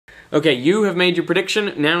Okay, you have made your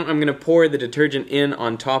prediction. Now I'm gonna pour the detergent in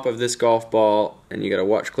on top of this golf ball, and you gotta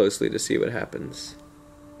watch closely to see what happens.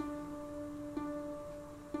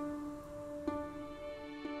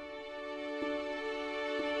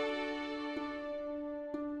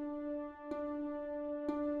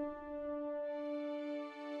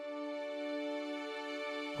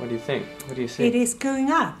 What do you think? What do you see? It is going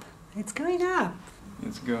up. It's going up.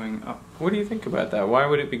 It's going up. What do you think about that? Why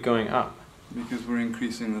would it be going up? Because we're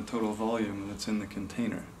increasing the total volume that's in the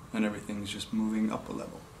container, and everything's just moving up a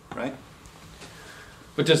level, right?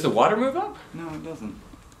 But does the water move up? No, it doesn't.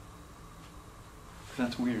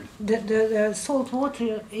 That's weird. The salt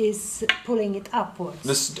water is pulling it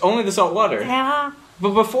upwards. Only the salt water? Yeah. But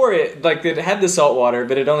before it, like, it had the salt water,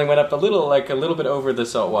 but it only went up a little, like a little bit over the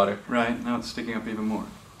salt water. Right, now it's sticking up even more.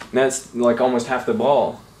 That's like almost half the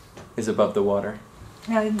ball is above the water.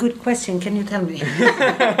 Good question. Can you tell me?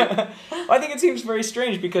 I think it seems very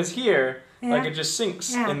strange because here, like, it just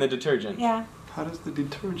sinks in the detergent. Yeah. How does the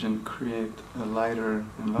detergent create a lighter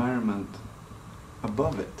environment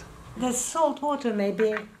above it? The salt water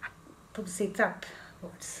maybe puts it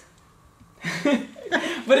upwards.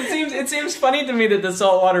 But it seems funny to me that the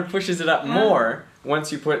salt water pushes it up more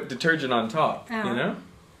once you put detergent on top, you know?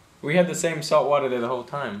 We had the same salt water there the whole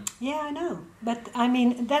time. Yeah, I know. But, I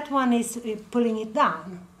mean, that one is pulling it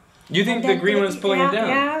down. You think the green one's pulling it down?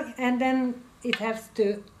 Yeah, and then it has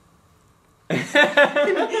to lift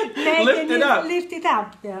it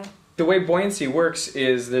up, yeah. The way buoyancy works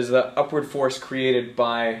is there's the upward force created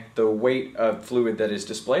by the weight of fluid that is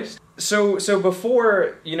displaced. So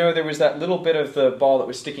before, you know, there was that little bit of the ball that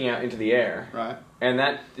was sticking out into the air. Right. And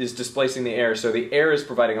that is displacing the air, so the air is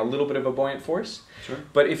providing a little bit of a buoyant force. Sure.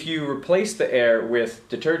 But if you replace the air with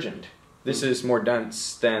detergent, this is more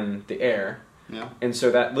dense than the air. Yeah. And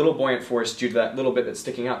so that little buoyant force, due to that little bit that's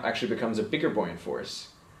sticking up, actually becomes a bigger buoyant force.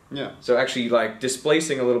 Yeah. So actually, like,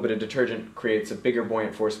 displacing a little bit of detergent creates a bigger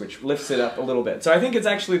buoyant force, which lifts it up a little bit. So I think it's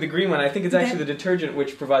actually the green one. I think it's actually the detergent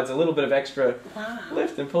which provides a little bit of extra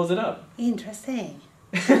lift and pulls it up. Interesting.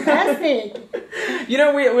 Fantastic. You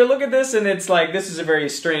know, we look at this and it's like, this is a very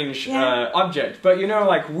strange object. But, you know,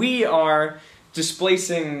 like, we are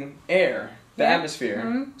displacing air, the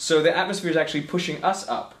atmosphere. So the atmosphere is actually pushing us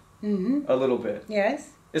up a little bit. Yes.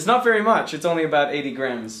 It's not very much. It's only about 80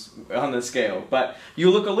 grams on the scale. But you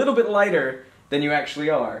look a little bit lighter than you actually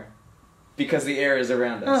are because the air is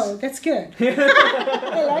around us. Oh, that's good.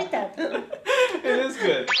 I like that. It is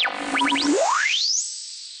good.